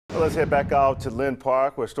let's head back out to Lynn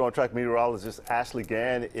Park, where Storm Track meteorologist Ashley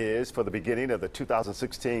Gann is for the beginning of the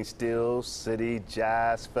 2016 Steel City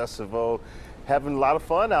Jazz Festival. Having a lot of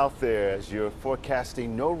fun out there as you're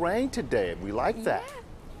forecasting no rain today. We like that.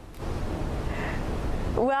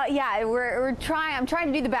 Well, yeah, we're trying. I'm trying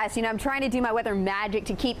to do the best. I'm trying to do my weather magic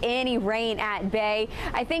to keep any rain at bay.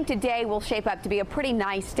 I think today will shape up to be a pretty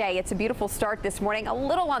nice day. It's a beautiful start this morning, a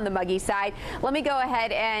little on the muggy side. Let me go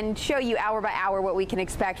ahead and show you hour by hour what we can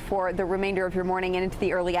expect for the remainder of your morning and into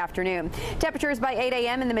the early afternoon. Temperatures by 8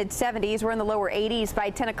 a.m. in the mid 70s. We're in the lower 80s by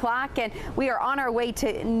 10 o'clock, and we are on our way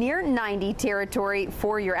to near 90 territory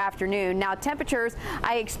for your afternoon. Now, temperatures,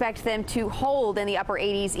 I expect them to hold in the upper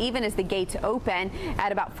 80s even as the gates open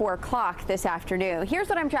at about 4 o'clock this afternoon. Here's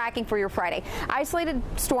what I'm tracking for your Friday. Isolated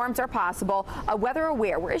storms are possible. Weather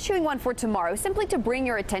aware. We're issuing one for tomorrow simply to bring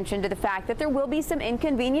your attention to the fact that there will be some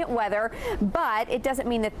inconvenient weather, but it doesn't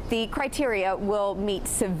mean that the criteria will meet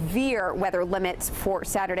severe weather limits for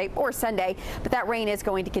Saturday or Sunday, but that rain is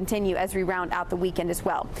going to continue as we round out the weekend as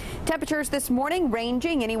well. Temperatures this morning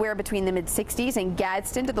ranging anywhere between the mid 60s in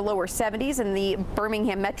Gadsden to the lower 70s in the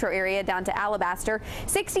Birmingham metro area down to Alabaster.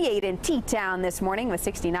 68 in T-Town this morning with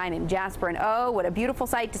 69 in Jasper, and oh, what a beautiful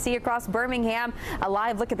sight to see across Birmingham. A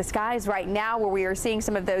live look at the skies right now where we are seeing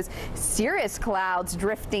some of those cirrus clouds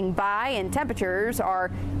drifting by, and temperatures are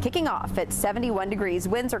kicking off at 71 degrees.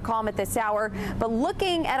 Winds are calm at this hour, but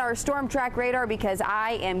looking at our storm track radar, because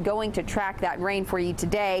I am going to track that rain for you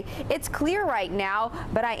today, it's clear right now,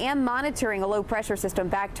 but I am monitoring a low pressure system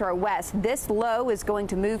back to our west. This low is going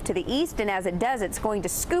to move to the east, and as it does, it's going to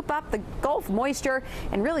scoop up the Gulf moisture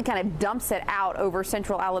and really kind of dumps it out over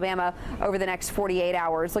central Alabama over the next 48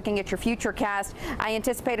 hours. Looking at your future cast, I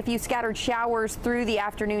anticipate a few scattered showers through the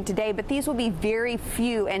afternoon today, but these will be very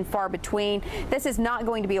few and far between. This is not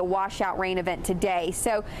going to be a washout rain event today,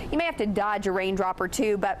 so you may have to dodge a raindrop or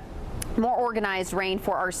two, but more organized rain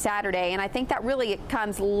for our Saturday, and I think that really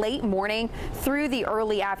comes late morning through the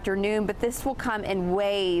early afternoon, but this will come in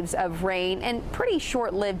waves of rain and pretty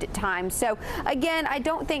short-lived at times. So again, I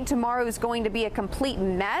don't think tomorrow is going to be a complete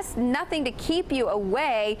mess. Nothing to keep you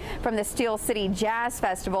away from the Steel City Jazz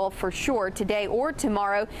Festival for sure today or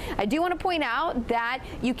tomorrow. I do want to point out that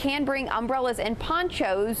you can bring umbrellas and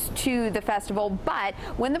ponchos to the festival, but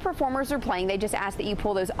when the performers are playing, they just ask that you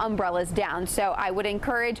pull those umbrellas down. So I would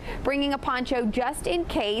encourage bringing a poncho just in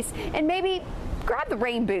case, and maybe grab the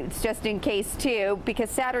rain boots just in case too, because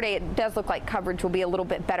Saturday it does look like coverage will be a little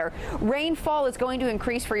bit better. Rainfall is going to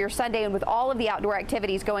increase for your Sunday, and with all of the outdoor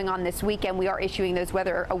activities going on this weekend, we are issuing those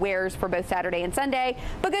weather awares for both Saturday and Sunday.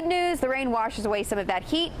 But good news, the rain washes away some of that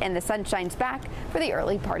heat and the sun shines back for the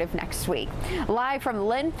early part of next week. Live from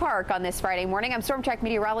Lynn Park on this Friday morning, I'm Storm Track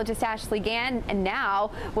meteorologist Ashley Gann, and now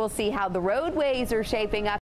we'll see how the roadways are shaping up.